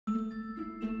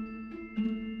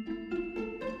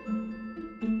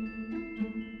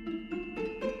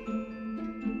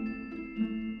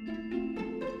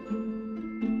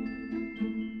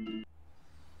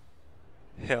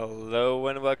Hello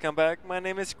and welcome back. My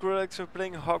name is Cloak. We're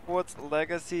playing Hogwarts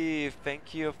Legacy.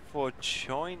 Thank you for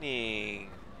joining.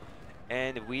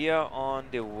 And we are on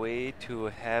the way to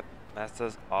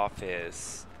Headmaster's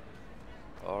office.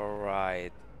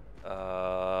 Alright.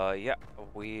 Yeah,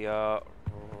 we are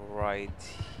right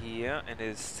here and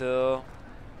it's still...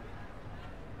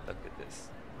 Look at this.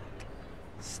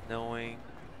 Snowing.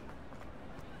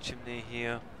 Chimney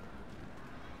here.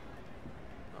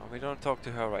 We don't talk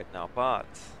to her right now, but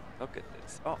look at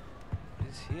this. Oh, what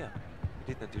is here?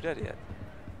 We did not do that yet.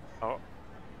 Oh,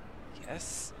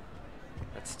 yes.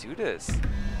 Let's do this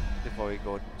before we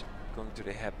going to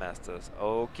the headmasters.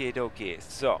 Okay, dokie.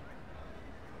 So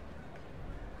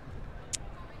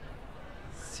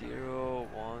 0,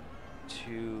 1,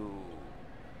 2,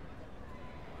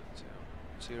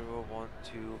 0, 1,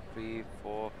 2, 3,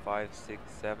 4, 5, 6,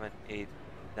 7, 8,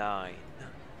 9.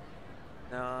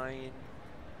 9.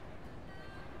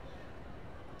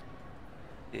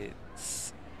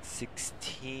 It's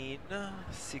 16.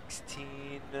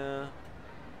 16.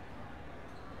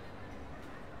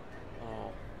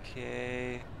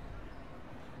 Okay.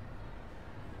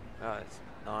 It's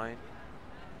 9.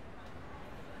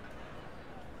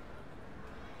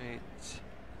 8.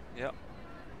 Yep.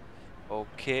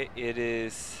 Okay, it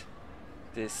is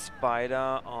the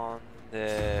spider on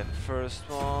the first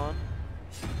one.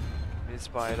 The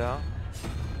spider.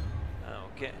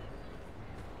 Okay.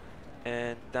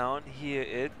 And down here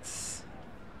it's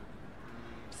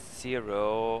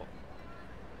 0.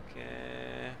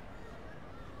 Okay.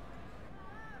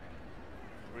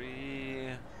 3.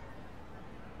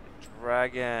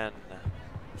 Dragon.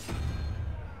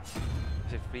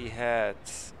 The 3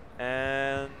 heads.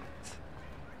 And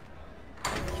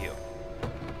thank you.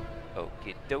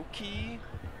 Okie dokie.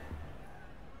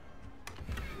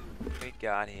 We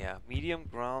got here medium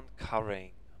ground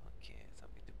covering.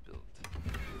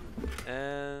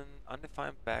 And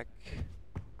undefined back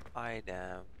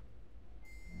item.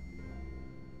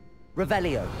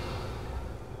 Revelio.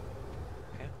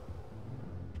 Okay.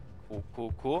 Cool,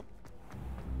 cool, cool.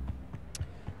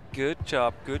 Good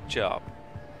job, good job.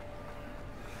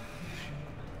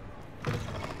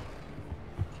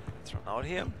 Let's run out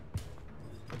here.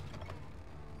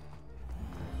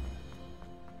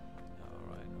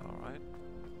 Alright.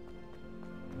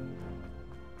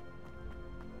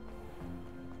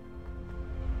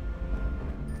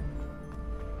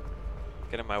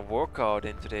 Getting my workout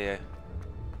in today.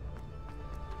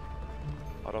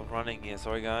 Out of running here,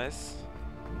 sorry guys.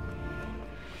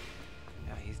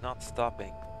 Yeah, he's not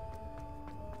stopping.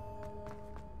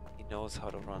 He knows how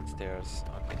to run stairs.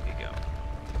 Okay, here we go.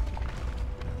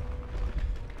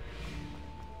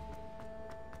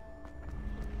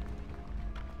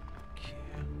 Okay,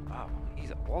 wow,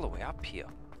 he's all the way up here.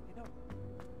 You know.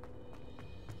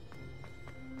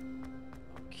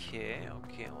 Okay,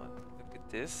 look at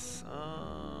this.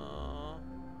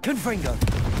 Confringo.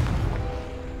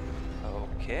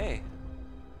 Okay.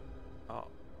 Oh.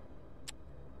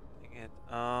 Dang it.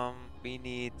 We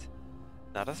need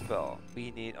another spell. We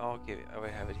need. Oh, okay, I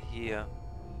have it here.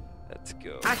 Let's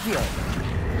go. Accio.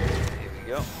 Here we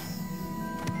go.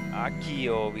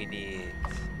 Accio we need.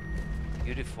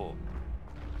 Beautiful.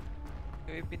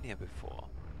 Okay, we've been here before.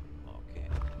 Okay.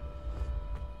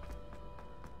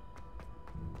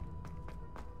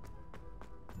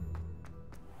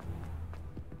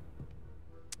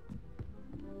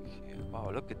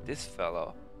 Wow, look at this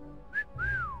fellow.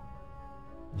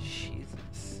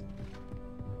 Jesus.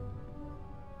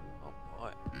 Oh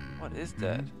boy. What is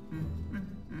that?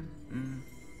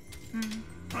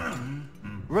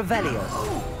 Revelio.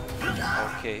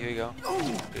 Okay, here we go.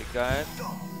 Big guy.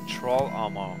 Troll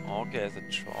armor. Okay, it's a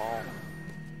troll.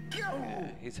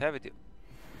 Yeah, he's heavy dude.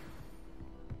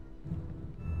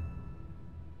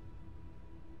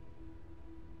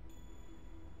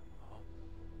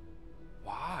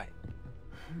 Why?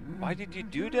 Why did you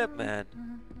do that, man?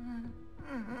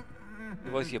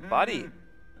 It was your buddy.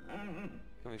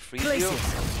 Can we freeze you?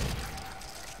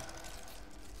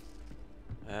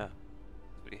 Yeah,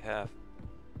 that's what we have.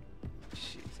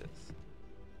 Jesus.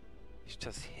 He's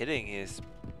just hitting his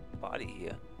body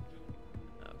here.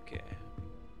 Okay.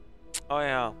 Oh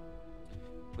yeah.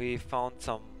 We found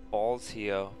some balls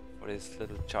here for this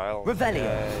little child. Revelio.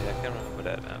 Yeah, I can remember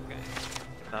that. Okay.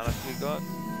 Now that we got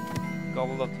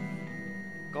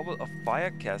Goblet of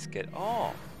Fire Casket.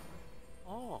 Oh,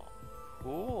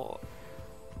 cool.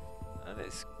 That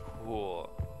is cool.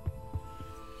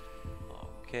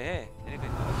 Okay. Anything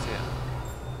else here?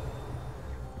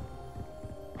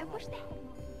 I wish they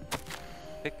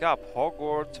had Pick up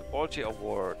Hogwarts Portkey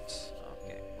Awards.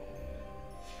 Okay,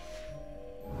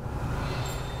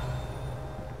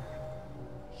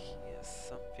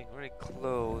 very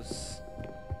close.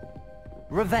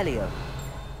 Revelio.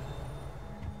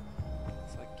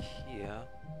 It's like here.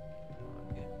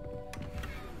 Okay.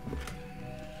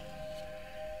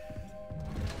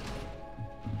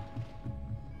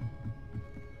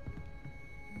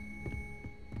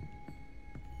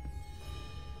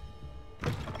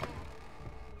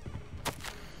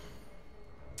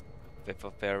 Fifth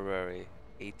of February,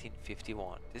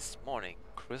 1851. This morning,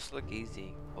 crystal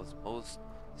gazing was most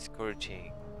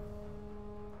discouraging.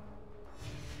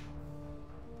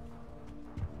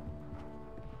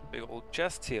 Big old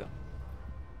chest here.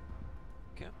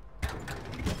 Okay.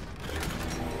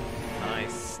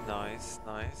 Nice, nice,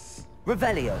 nice.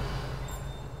 Revelio.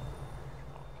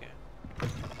 Okay.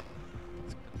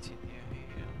 Let's continue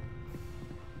here.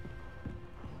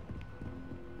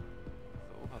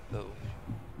 So, hello.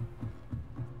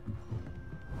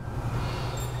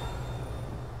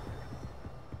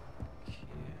 Okay.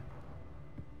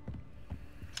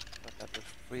 But level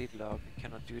 3 log, we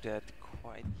cannot do that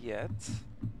quite yet.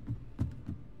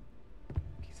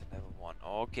 He's a level 1.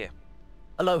 Okay.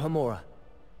 Aloha Mora.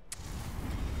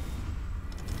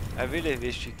 I really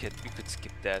wish we could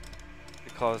skip that,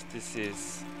 because this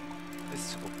is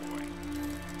super boring.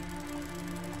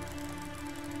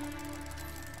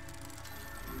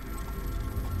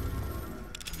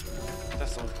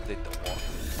 Just don't complete the war.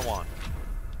 Come on.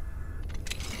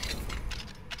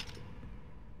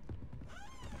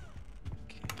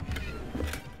 Okay.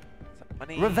 Some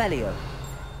money. Revelio.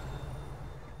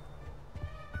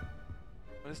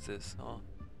 What is this? Oh,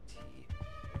 T.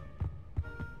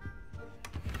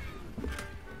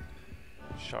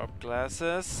 Sharp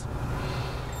glasses.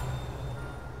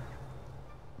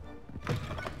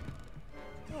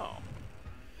 Oh.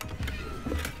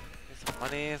 Here's some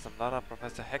money, some data,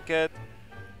 Professor Hackett. If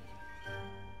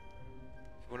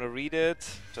you want to read it,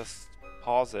 just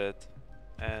pause it.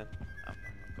 And I'm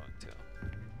not going to.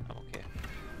 I'm okay.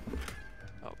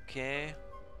 Okay.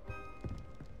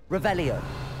 Revelio.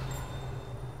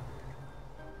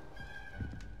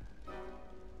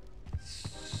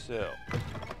 So, I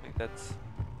think that's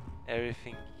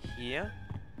everything here.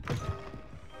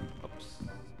 Oops.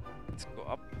 Let's go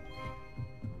up.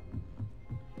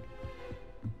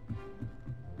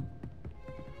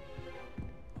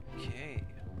 Okay.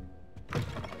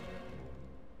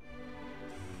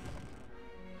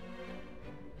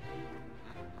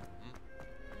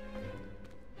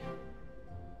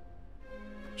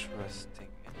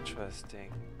 Interesting,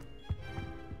 interesting.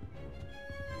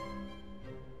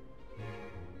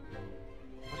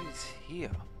 What is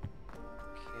here?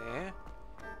 Okay.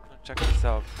 I'll check this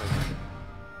out first.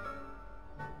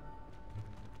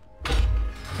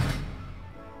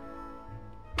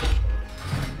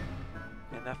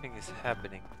 And nothing is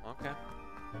happening. Okay.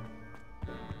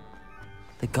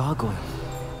 The gargoyle.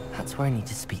 That's where I need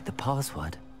to speak the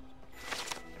password.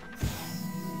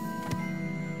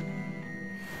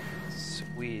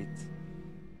 Sweet.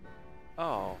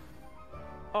 Oh.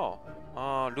 Oh.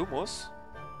 Lumos?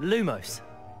 Lumos.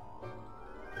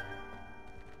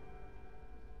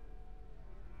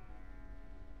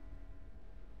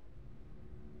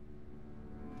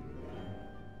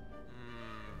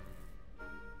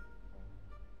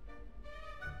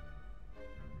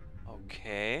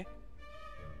 Okay.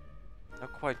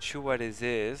 Not quite sure what this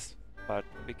is, but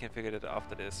we can figure it out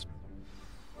after this.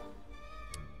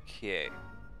 Okay.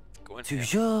 Go in here.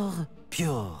 Toujours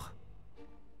pure.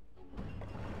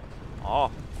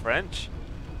 Oh, French.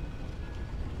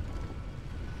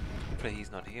 Hopefully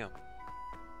he's not here.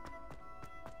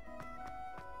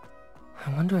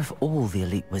 I wonder if all the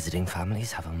elite wizarding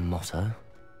families have a motto.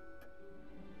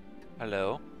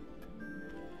 Hello.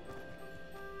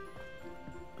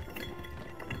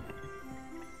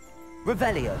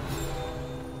 Revelio.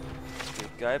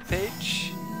 Good guy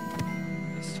page.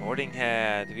 The Sorting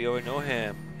Hat. We already know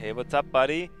him. Hey, what's up,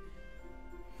 buddy?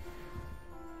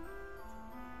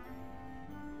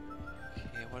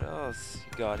 Okay, what else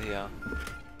you got here?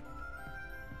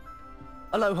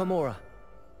 Aloha Mora.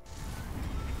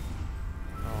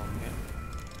 Okay.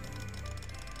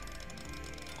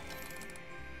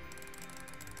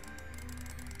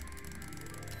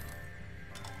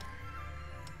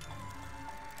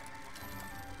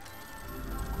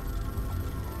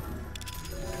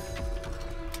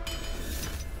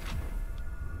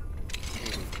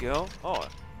 Here we go. Oh,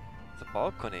 it's a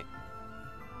balcony.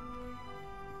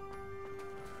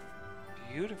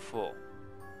 Beautiful.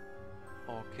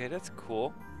 Okay, that's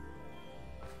cool.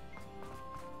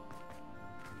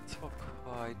 It's all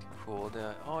quite cool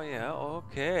there. Oh yeah,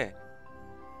 okay.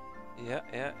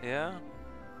 Yeah.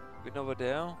 Good over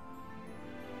there.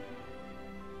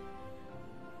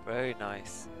 Very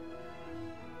nice.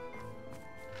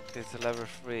 It's a level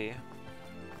 3.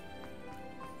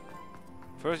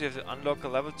 First you have to unlock a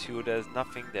level 2, there's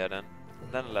nothing there then.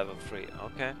 Then a level 3,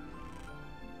 okay.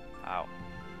 Ow.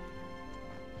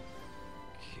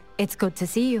 Okay. It's good to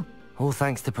see you. All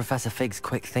thanks to Professor Fig's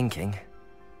quick thinking.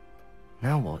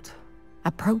 Now what?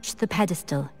 Approach the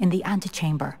pedestal in the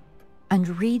antechamber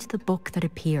and read the book that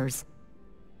appears.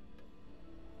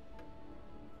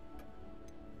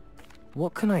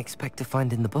 What can I expect to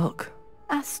find in the book?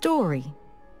 A story.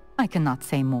 I cannot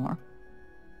say more.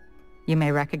 You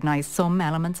may recognize some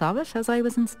elements of it, as I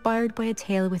was inspired by a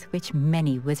tale with which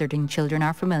many wizarding children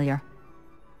are familiar.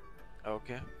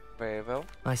 Okay, very well.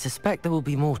 I suspect there will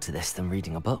be more to this than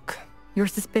reading a book. Your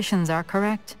suspicions are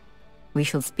correct. We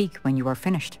shall speak when you are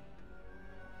finished.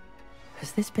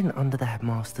 Has this been under the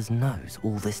headmaster's nose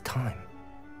all this time?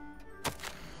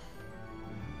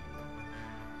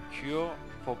 Cure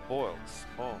for boils.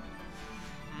 Oh.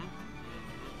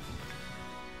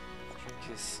 Drink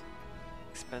his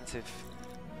expensive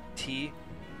tea,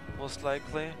 most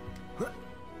likely.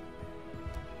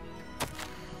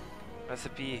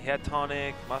 Recipe: hair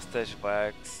tonic, mustache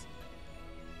wax.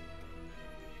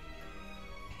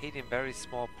 Hid in very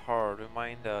small part.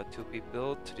 Reminder to be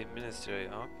built to the ministry.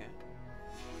 Okay.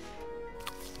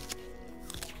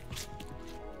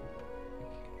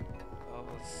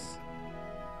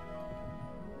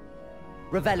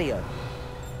 Revelio.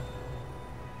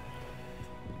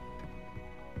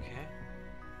 Okay.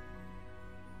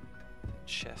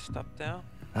 Chest up there.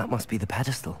 That must be the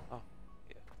pedestal. Oh,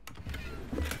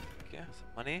 yeah. Okay,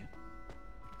 some money.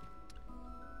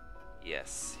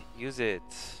 Yes, use it.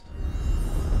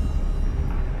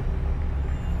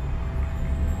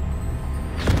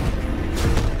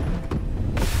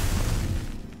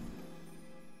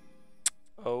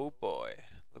 Oh boy,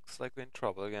 looks like we're in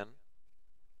trouble again.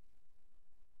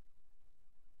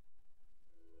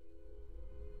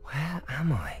 Where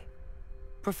am I?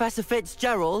 Professor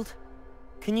Fitzgerald?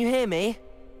 Can you hear me?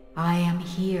 I am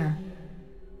here.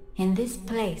 In this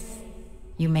place,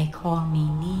 you may call me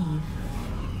Neve.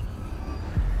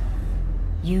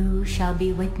 You shall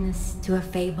be witness to a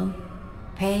fable.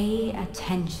 Pay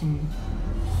attention.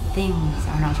 Things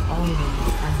are not always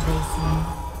as they seem.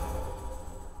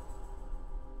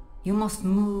 You must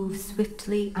move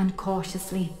swiftly and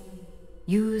cautiously.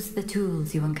 Use the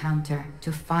tools you encounter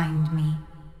to find me.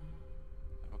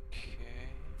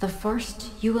 The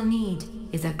first you will need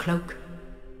is a cloak.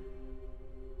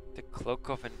 The cloak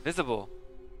of invisible.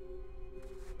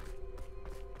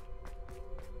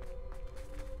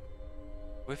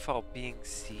 Without being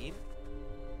seen?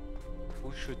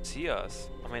 Who should see us?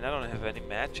 I mean, I don't have any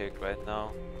magic right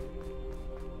now.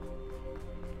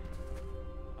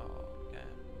 Oh, okay.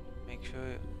 Make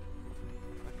sure.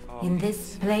 In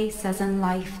this place, as in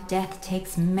life, death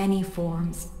takes many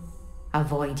forms.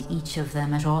 Avoid each of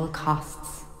them at all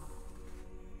costs.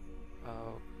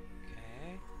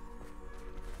 Okay.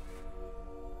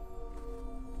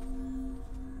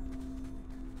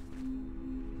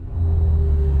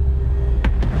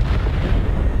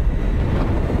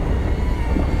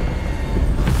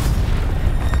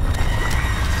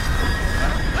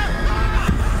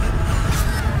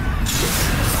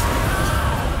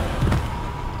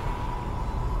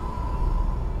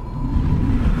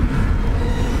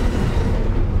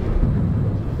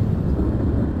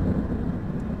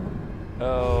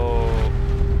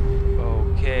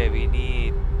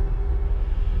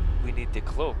 The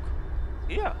cloak.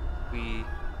 Yeah, we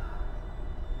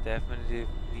definitely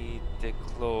need the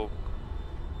cloak.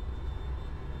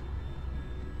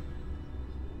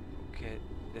 Okay,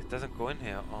 it doesn't go in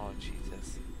here. Oh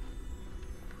Jesus.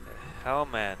 The hell,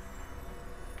 man.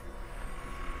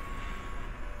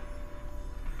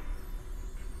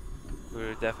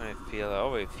 We definitely feel. I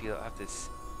always feel. I have this.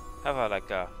 Have a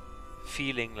like a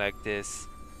feeling like this.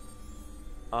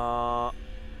 Oh,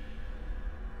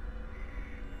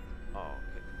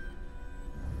 okay.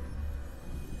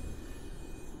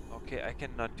 Okay, I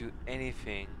cannot do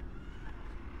anything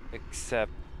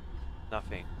except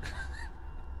nothing.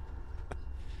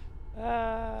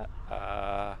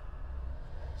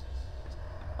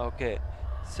 Okay,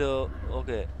 so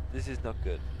okay, this is not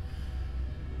good,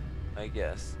 I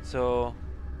guess. So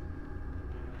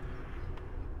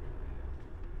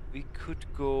we could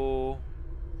go.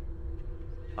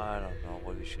 I don't know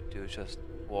what we should do. Just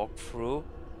walk through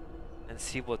and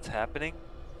see what's happening.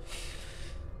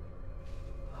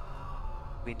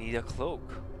 We need a cloak,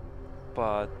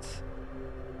 but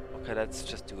okay, let's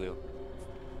just do it.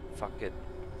 Fuck it.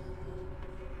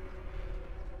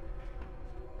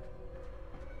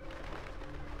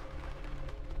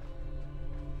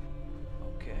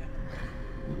 Okay,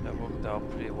 that worked out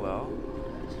pretty well.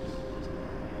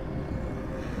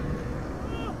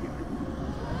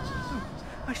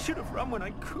 I should have run when I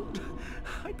could.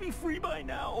 I'd be free by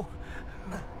now.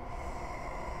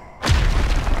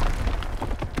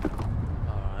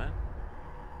 Alright.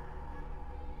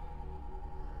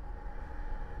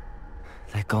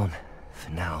 They're gone,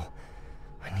 for now.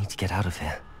 I need to get out of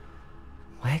here.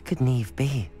 Where could Neve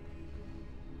be?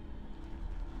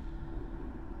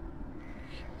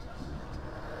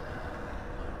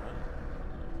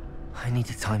 I need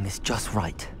to time this just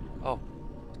right. Oh,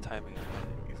 timing.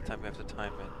 This time we have to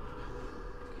time it.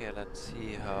 Okay, let's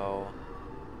see how...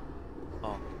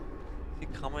 Oh, is he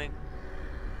coming?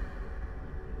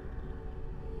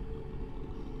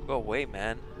 Go away,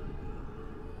 man.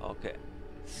 Okay.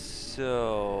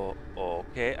 So...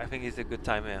 Okay, I think it's a good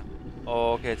time here.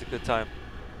 Oh, okay, it's a good time.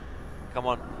 Come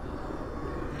on.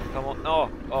 Come on.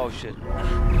 Oh, oh shit.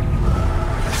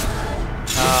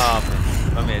 Oh,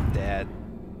 man. I'm here dead.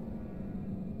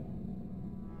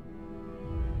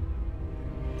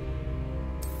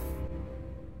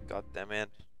 God damn it.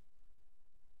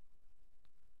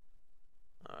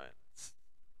 Alright, let's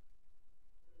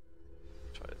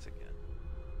try this again.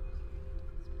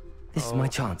 This is my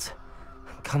chance.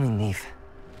 I'm coming, Neve.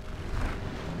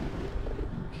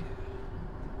 Okay.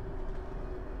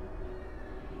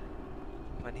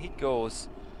 When he goes,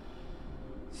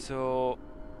 so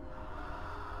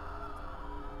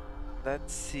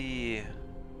let's see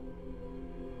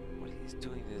what he's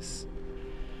doing this.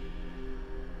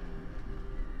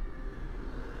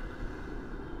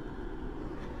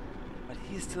 But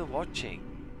he's still watching.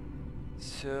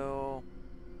 So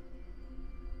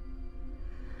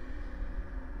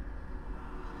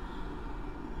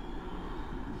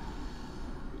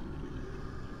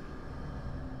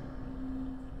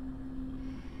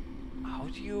how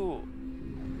do you...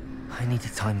 I need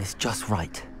to time this just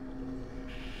right.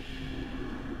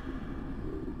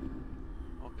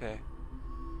 Okay.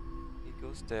 He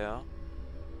goes there.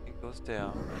 He goes there.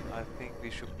 And I think we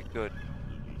should be good.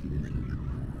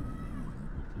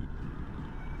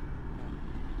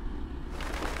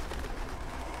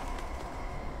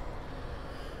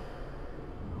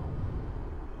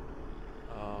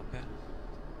 Okay.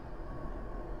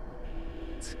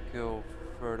 Let's go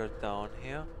further down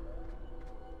here.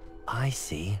 I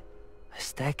see. A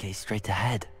staircase straight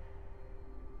ahead.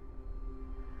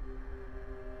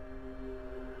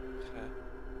 Okay.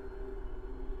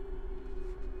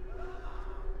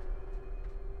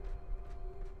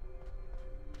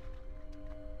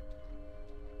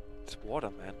 It's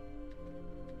water, man.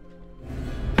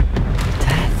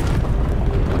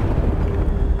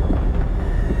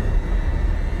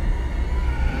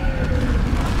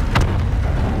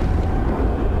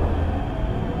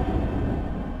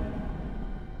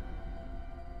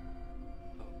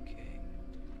 Okay.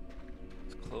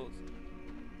 It's closed.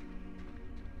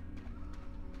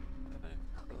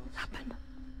 Closed. Happened.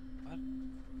 What?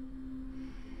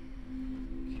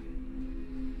 Okay.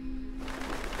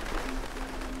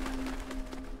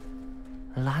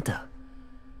 A ladder.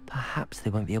 Perhaps they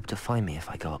won't be able to find me if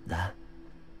I go up there.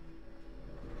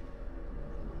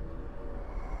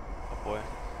 Oh boy.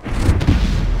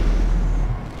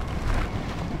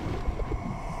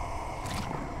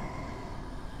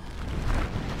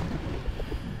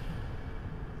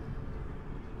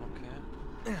 Okay.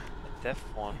 A deaf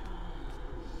one.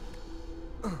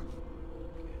 Okay.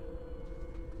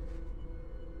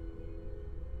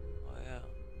 Oh yeah.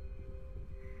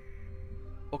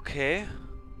 Okay.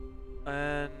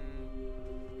 And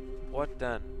what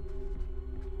then?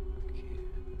 Okay.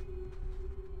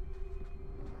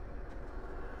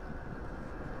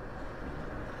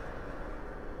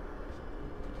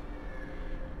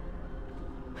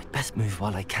 I'd best move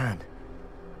while I can.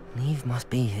 Neve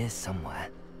must be here somewhere.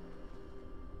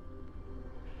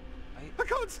 I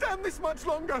can't stand this much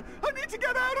longer. I need to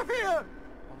get out of here.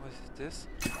 What was this?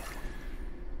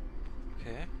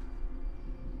 Okay.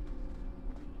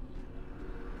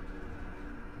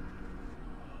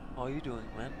 How are you doing,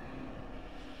 man?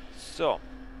 So.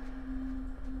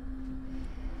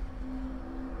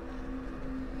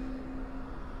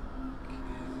 Okay,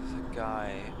 there's a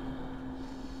guy.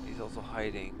 He's also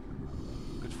hiding.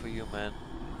 Good for you, man.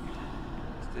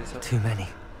 Is this Too many.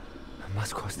 I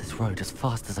must cross this road as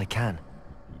fast as I can.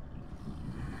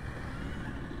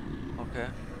 Okay.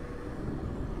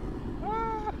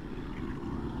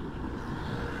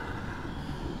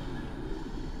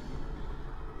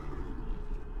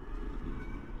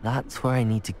 That's where I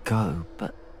need to go,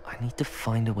 but I need to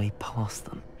find a way past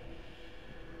them.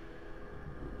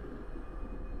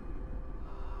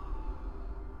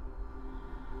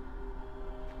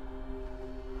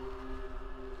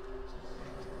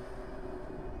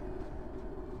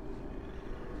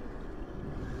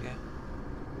 Okay.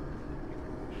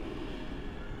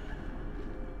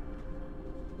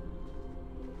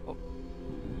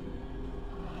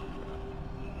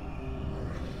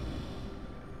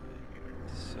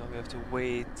 we have to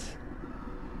wait.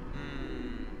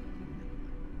 Hmm.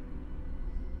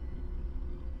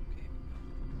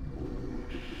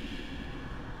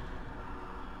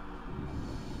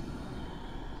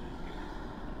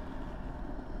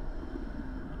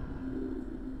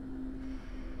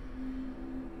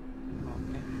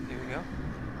 Okay, here we go.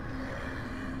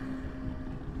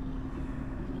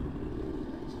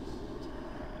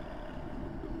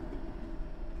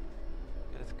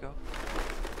 Okay, let's go.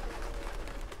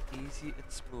 Easy and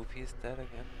smooth. Here's that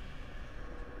again.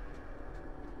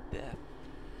 Death.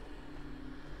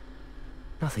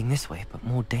 Nothing this way, but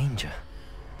more danger.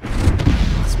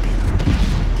 Must be another way to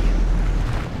find you.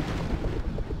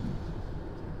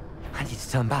 I need to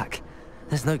turn back.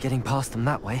 There's no getting past them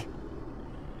that way.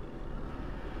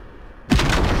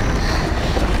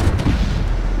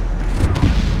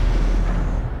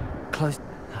 Close.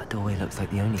 That doorway looks like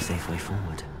the only safe way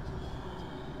forward.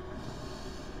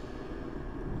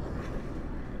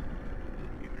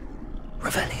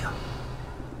 Revelio.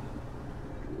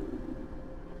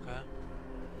 Okay.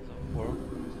 Doesn't work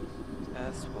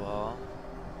as well.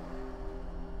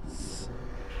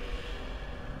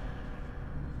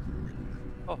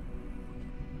 Oh.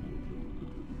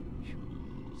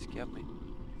 Scared me.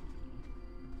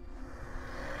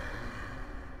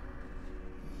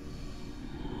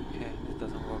 Okay, it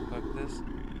doesn't work like this.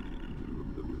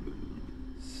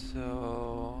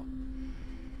 So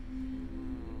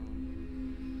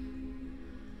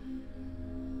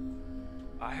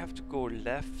I have to go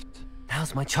left.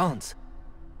 Now's my chance.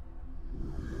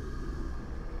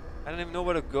 I don't even know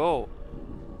where to go.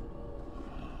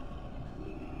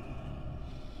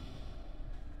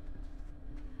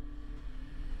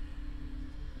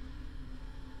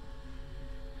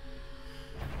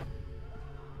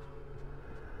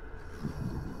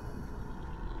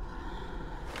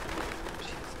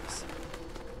 Jesus.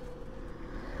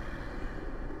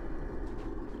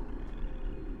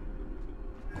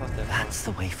 Cross that That's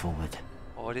the way forward.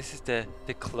 Oh, this is the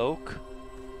cloak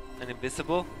and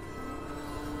invisible.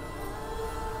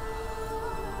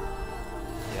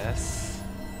 Yes.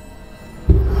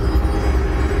 Can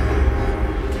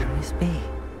this be?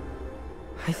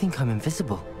 I think I'm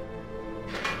invisible.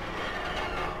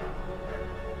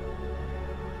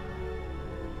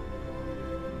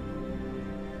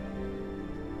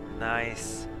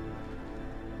 Nice.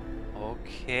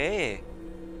 Okay.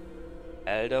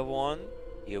 Elder One,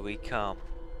 here we come.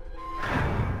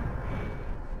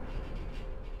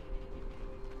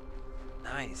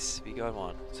 Nice, we got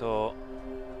one. So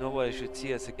nobody should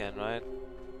see us again, right?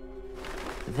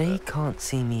 They can't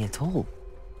see me at all.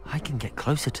 I can get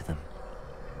closer to them.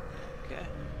 Okay,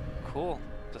 cool.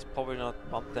 Just probably not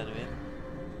bump them in.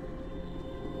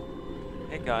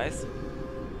 Hey guys,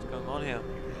 what's going on here?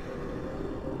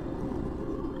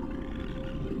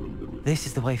 This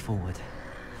is the way forward.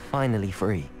 Finally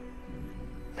free.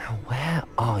 Now where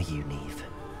are you, Neve?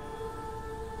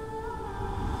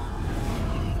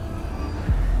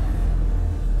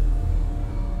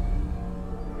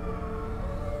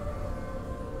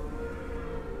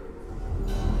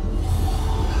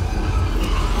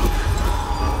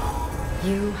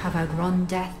 You have outrun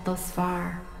death thus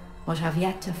far, but have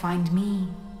yet to find me.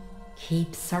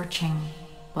 Keep searching,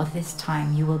 but this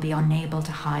time you will be unable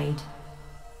to hide.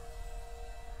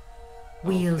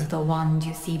 Wield the wand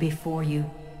you see before you.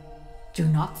 Do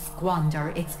not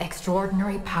squander its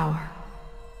extraordinary power.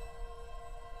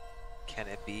 Can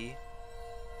it be?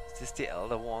 Is this the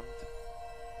Elder Wand?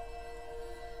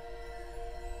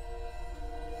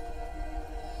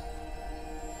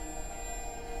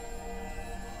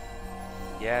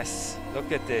 Yes,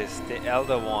 look at this, the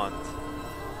Elder Wand.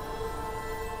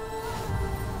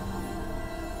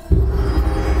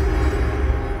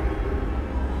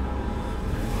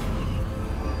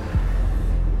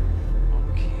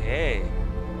 Okay.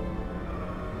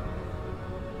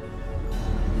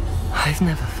 I've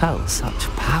never felt such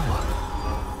power.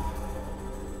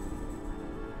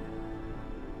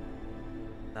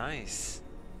 Nice.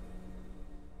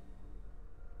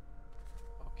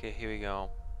 Okay, here we go.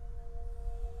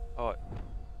 Oh,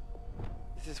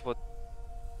 this is what.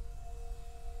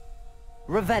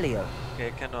 Revelio. Okay,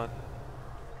 I cannot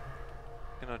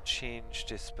change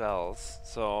the spells.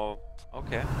 So,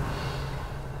 okay.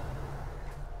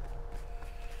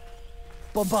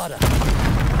 Bombarda.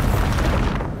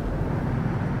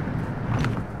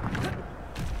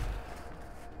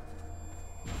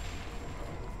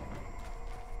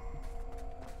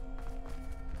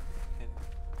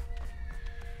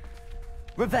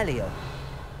 Revelio.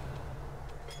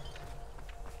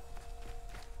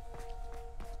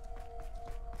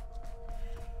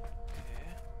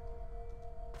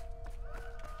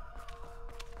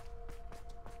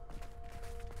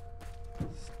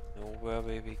 where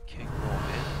we can go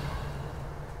in.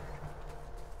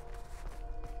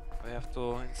 We have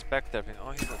to inspect everything.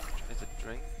 Oh, here's a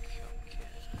drink.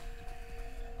 Okay.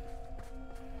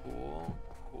 Cool,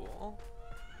 cool.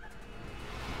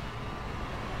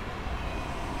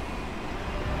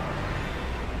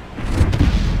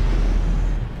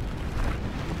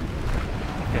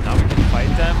 Okay, now we can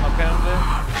fight them apparently.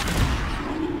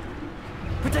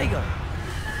 Protego!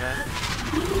 Okay.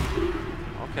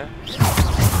 Okay.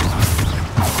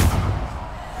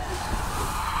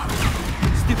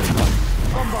 Stupid one!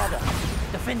 Bombarder!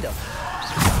 Defender!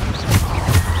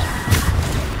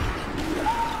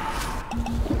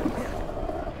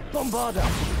 Bombarder!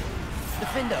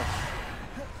 Defender!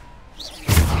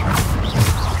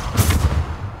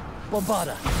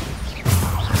 Bombarder!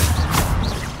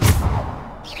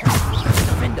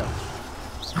 Defender!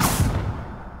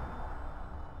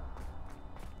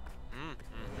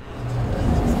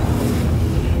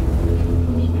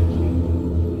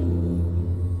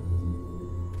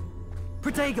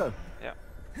 Protego! Yeah.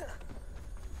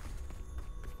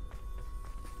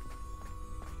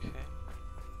 Okay.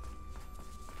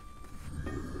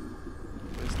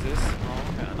 What's this? Oh,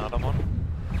 okay, another one.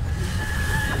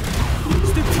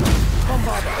 Stupid!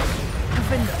 Bombarder!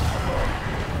 Defender!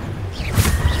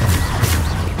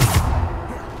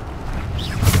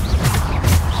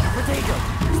 Protego!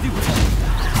 Stupid!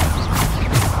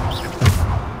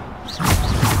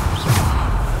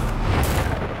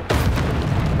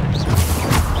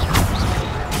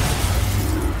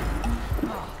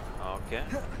 Okay,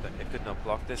 I could not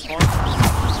block this one.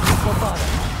 Bombarder!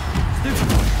 Stupid!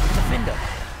 Defender!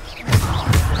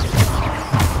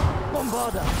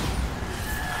 Bombarder!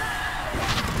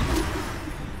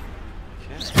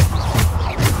 Okay.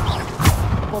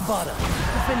 Bombarder!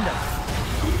 Defender!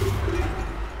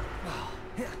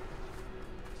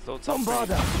 Slowed something.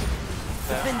 Bombarder!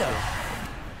 Defender!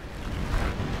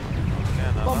 Okay,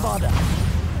 another. Bombarder!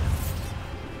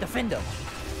 Defender!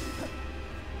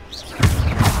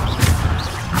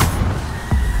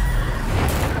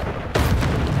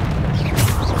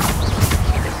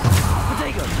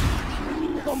 Protego!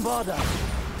 Bombarder!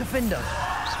 Defender!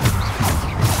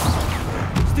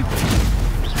 Stupid!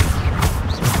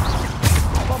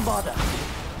 Bombarder!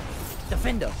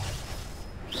 Defender!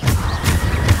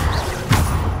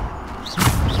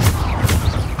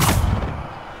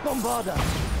 Bombarder!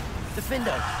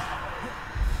 Defender!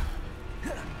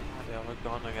 They are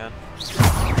gone again.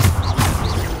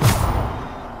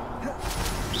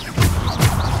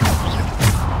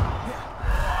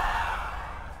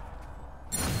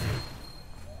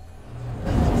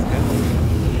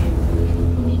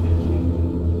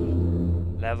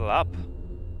 Level up.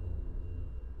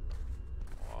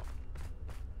 Wow.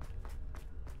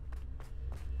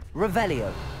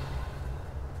 Revelio.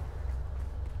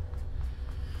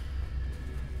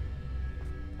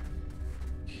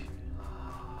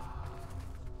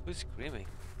 Who's screaming?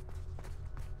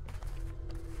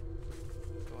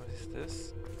 What is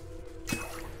this?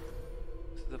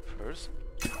 Is it a person?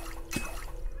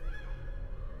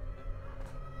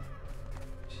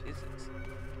 Jesus.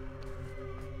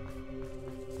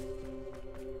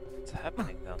 What's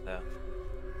happening down there?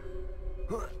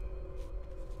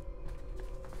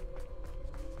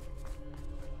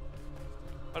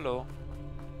 Hello.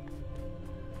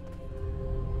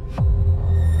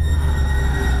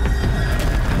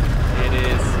 It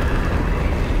is.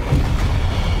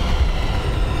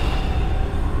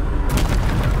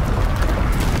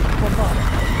 Bombarder.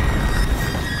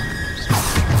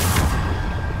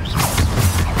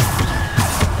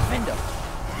 Defender.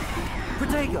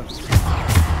 Protego.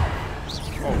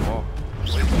 Oh, wow.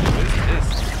 What is this?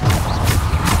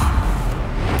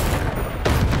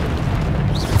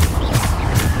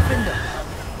 Defender.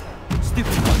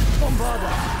 Stupid one.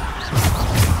 Bombarder.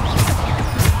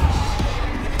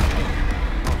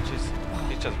 Oh, jeez.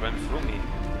 He just ran through me.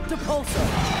 Depulsor.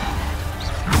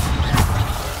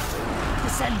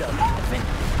 Descendo.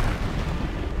 Defender.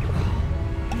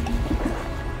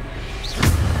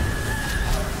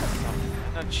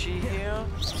 Energy here.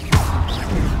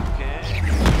 Okay.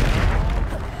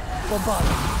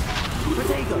 Bombarder.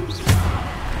 Protego.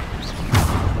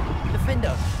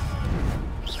 Defender.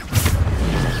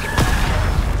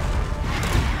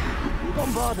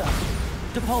 Bombarder.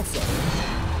 Depulsor.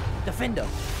 Defender.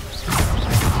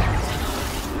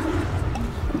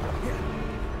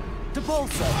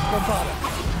 Depulsor. Bombarder.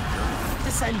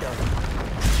 Descendo.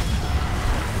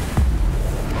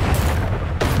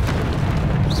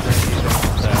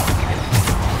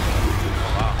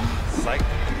 Wow. Psych.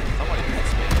 Somebody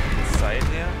puts me inside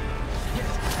here.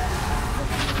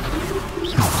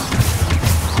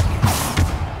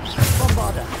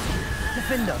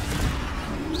 Defender.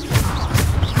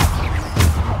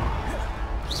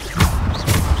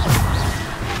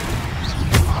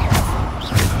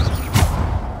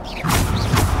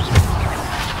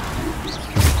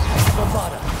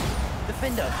 Bombarder.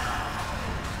 Defender.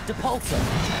 Depulsor.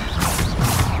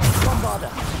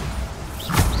 Bombarder.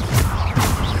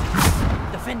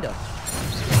 Defender.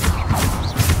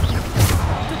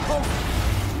 Depulsor.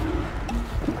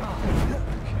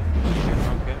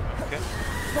 Okay.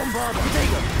 Bombarder.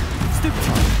 Potato. Stupid.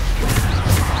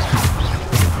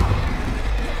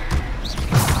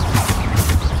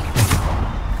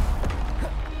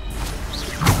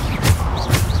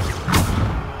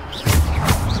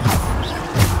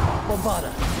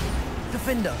 Bombarder.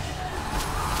 Defender.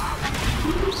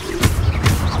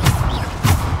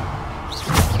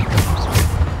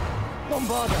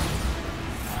 Bombarder.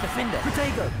 Defender.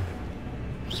 Protego.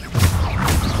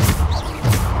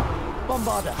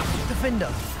 Bombarder.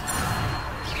 Defender.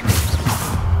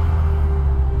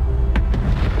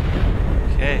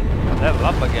 Okay, level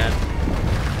up again.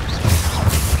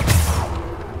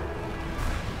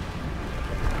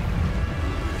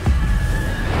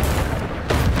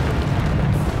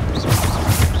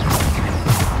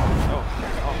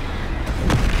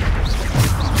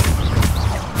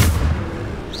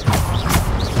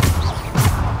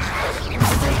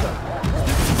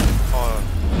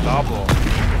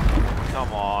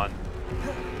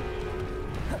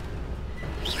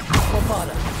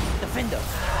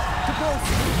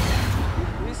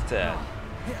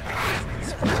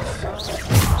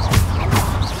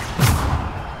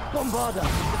 Bombarder,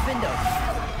 Defender.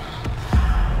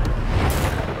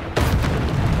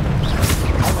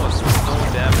 Almost no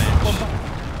damage.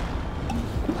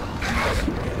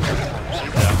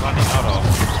 Jeez, I'm running out of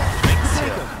strings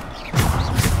here.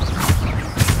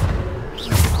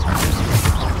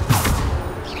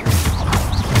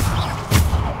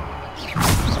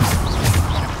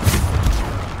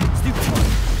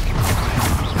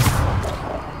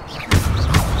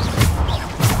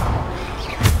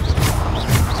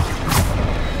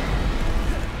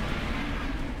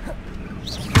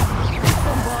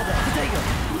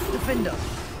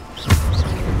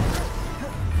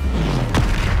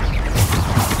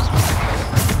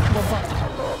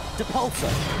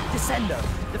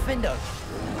 Defender.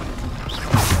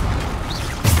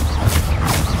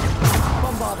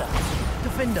 Bombarder.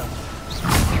 Defender.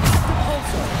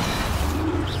 Depulsor.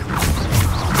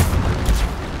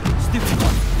 Stupid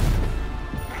one.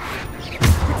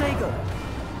 Protego.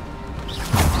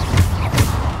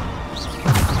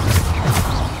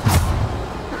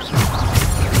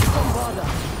 Bombarder.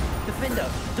 Defender.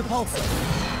 Depulsor.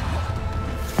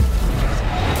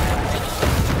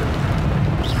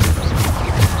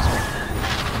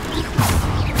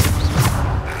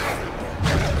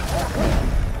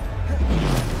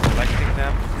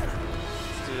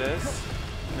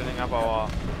 Up our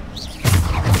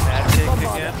magic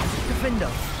again.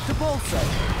 Defender, Depulsor.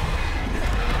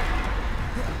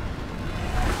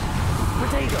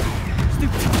 Protego.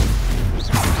 Stupid.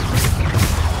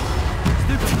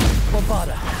 Stupid.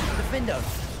 Bombarder. Defender.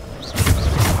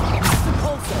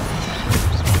 Depulsor.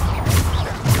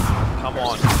 Come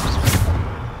on.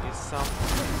 Need some.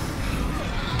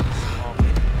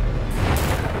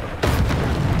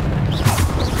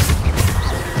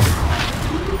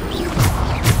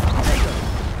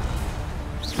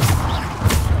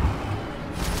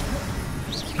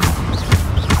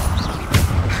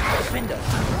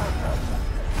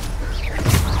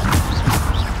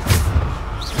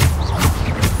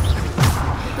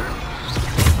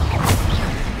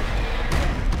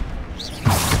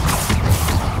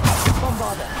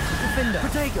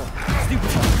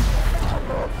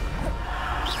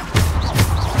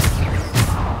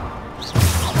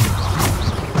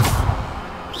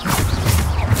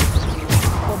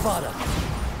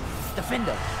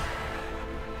 Defender.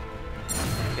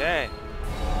 Okay.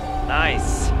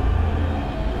 Nice.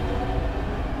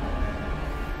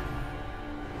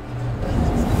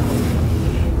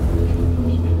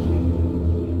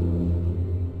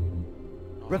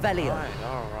 Revelio.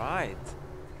 All right.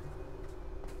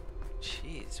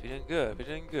 Jeez, we're doing good. We're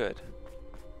doing good.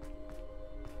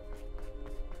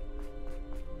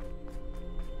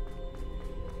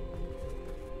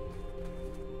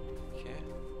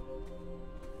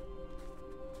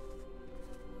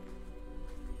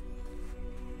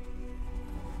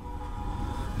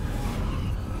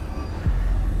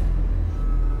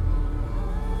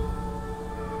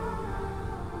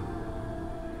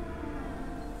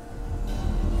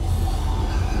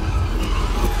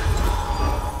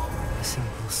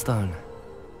 Stone.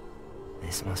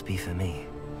 This must be for me.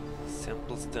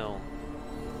 Simple stone.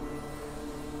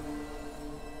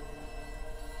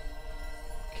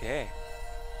 Okay.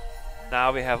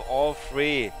 Now we have all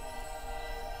three.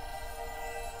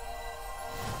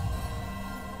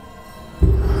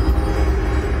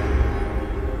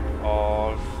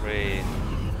 All three.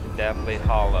 Deathly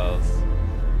Hollows.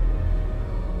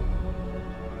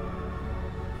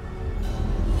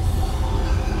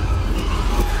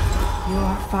 You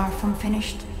are far from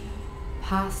finished.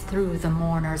 Pass through the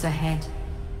mourners ahead.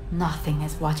 Nothing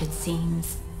is what it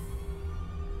seems.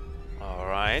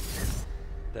 Alright.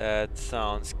 That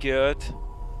sounds good.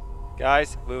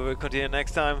 Guys, we will continue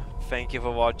next time. Thank you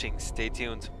for watching. Stay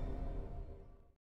tuned.